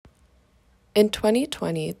In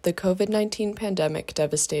 2020, the COVID-19 pandemic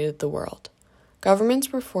devastated the world.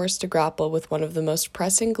 Governments were forced to grapple with one of the most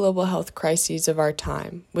pressing global health crises of our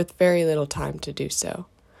time, with very little time to do so.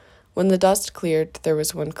 When the dust cleared, there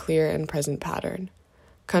was one clear and present pattern.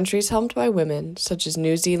 Countries helmed by women, such as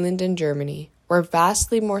New Zealand and Germany, were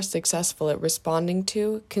vastly more successful at responding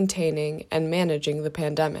to, containing, and managing the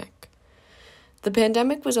pandemic. The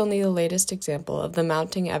pandemic was only the latest example of the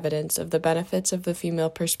mounting evidence of the benefits of the female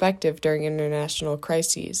perspective during international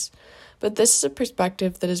crises, but this is a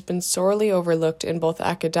perspective that has been sorely overlooked in both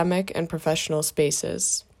academic and professional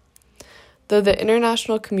spaces. Though the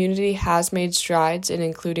international community has made strides in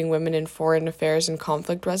including women in foreign affairs and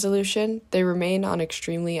conflict resolution, they remain on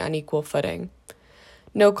extremely unequal footing.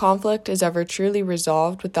 No conflict is ever truly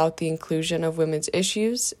resolved without the inclusion of women's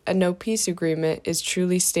issues, and no peace agreement is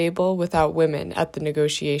truly stable without women at the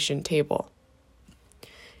negotiation table.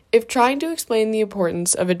 If trying to explain the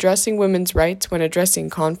importance of addressing women's rights when addressing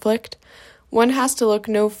conflict, one has to look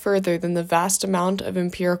no further than the vast amount of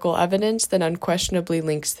empirical evidence that unquestionably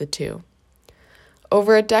links the two.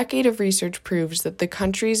 Over a decade of research proves that the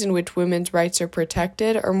countries in which women's rights are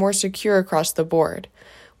protected are more secure across the board,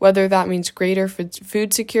 whether that means greater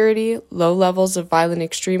food security, low levels of violent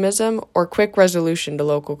extremism, or quick resolution to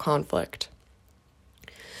local conflict.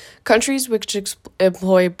 Countries which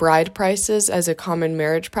employ bride prices as a common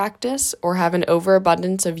marriage practice or have an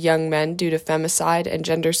overabundance of young men due to femicide and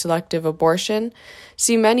gender-selective abortion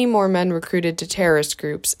see many more men recruited to terrorist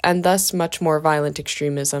groups and thus much more violent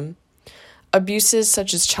extremism. Abuses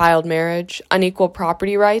such as child marriage, unequal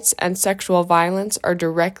property rights, and sexual violence are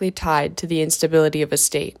directly tied to the instability of a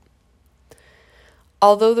state.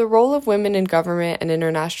 Although the role of women in government and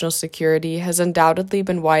international security has undoubtedly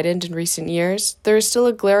been widened in recent years, there is still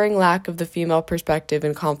a glaring lack of the female perspective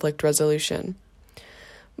in conflict resolution.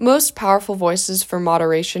 Most powerful voices for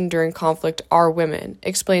moderation during conflict are women,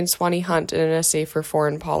 explained Swanee Hunt in an essay for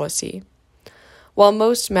Foreign Policy. While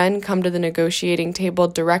most men come to the negotiating table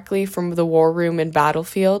directly from the war room and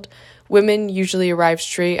battlefield, women usually arrive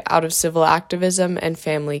straight out of civil activism and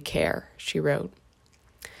family care, she wrote.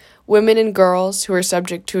 Women and girls who are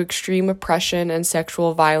subject to extreme oppression and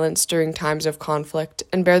sexual violence during times of conflict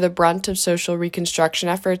and bear the brunt of social reconstruction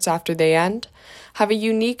efforts after they end have a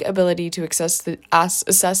unique ability to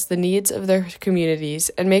assess the needs of their communities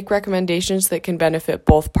and make recommendations that can benefit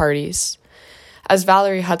both parties. As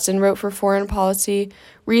Valerie Hudson wrote for Foreign Policy,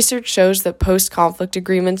 research shows that post-conflict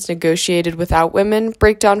agreements negotiated without women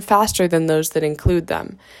break down faster than those that include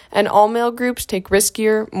them, and all-male groups take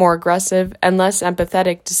riskier, more aggressive, and less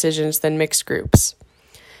empathetic decisions than mixed groups.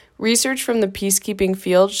 Research from the peacekeeping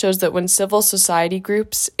field shows that when civil society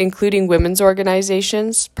groups, including women's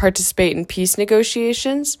organizations, participate in peace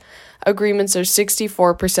negotiations, agreements are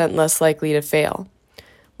 64% less likely to fail.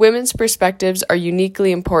 Women's perspectives are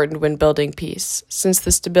uniquely important when building peace, since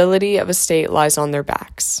the stability of a state lies on their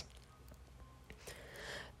backs.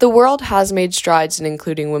 The world has made strides in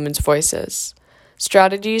including women's voices.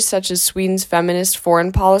 Strategies such as Sweden's feminist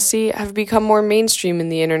foreign policy have become more mainstream in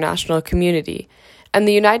the international community, and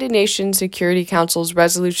the United Nations Security Council's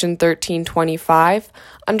Resolution 1325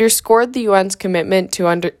 underscored the UN's commitment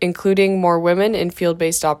to including more women in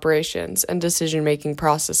field-based operations and decision-making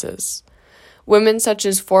processes. Women such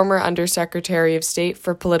as former Undersecretary of State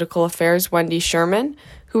for Political Affairs Wendy Sherman,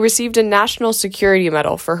 who received a National Security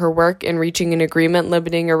Medal for her work in reaching an agreement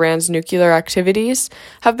limiting Iran's nuclear activities,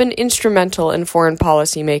 have been instrumental in foreign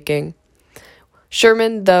policy making.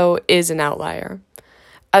 Sherman, though, is an outlier.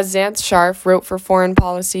 As Xanthe Scharf wrote for Foreign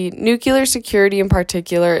Policy, nuclear security in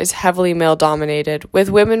particular is heavily male-dominated,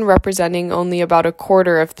 with women representing only about a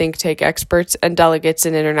quarter of think tank experts and delegates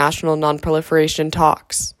in international nonproliferation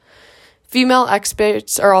talks. Female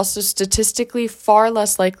experts are also statistically far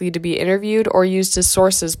less likely to be interviewed or used as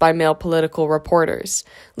sources by male political reporters,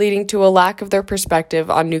 leading to a lack of their perspective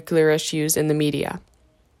on nuclear issues in the media.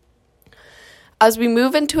 As we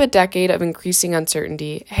move into a decade of increasing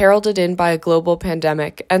uncertainty, heralded in by a global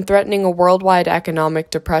pandemic and threatening a worldwide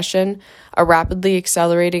economic depression, a rapidly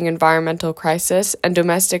accelerating environmental crisis, and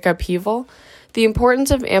domestic upheaval, the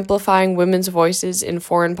importance of amplifying women's voices in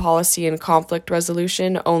foreign policy and conflict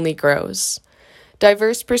resolution only grows.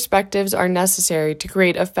 Diverse perspectives are necessary to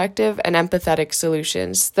create effective and empathetic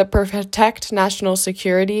solutions that protect national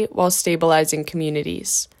security while stabilizing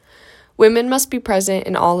communities. Women must be present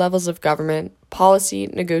in all levels of government, policy,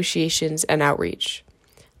 negotiations, and outreach.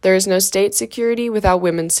 There is no state security without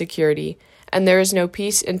women's security, and there is no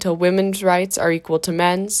peace until women's rights are equal to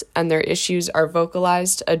men's and their issues are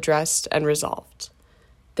vocalized, addressed, and resolved.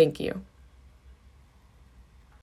 Thank you.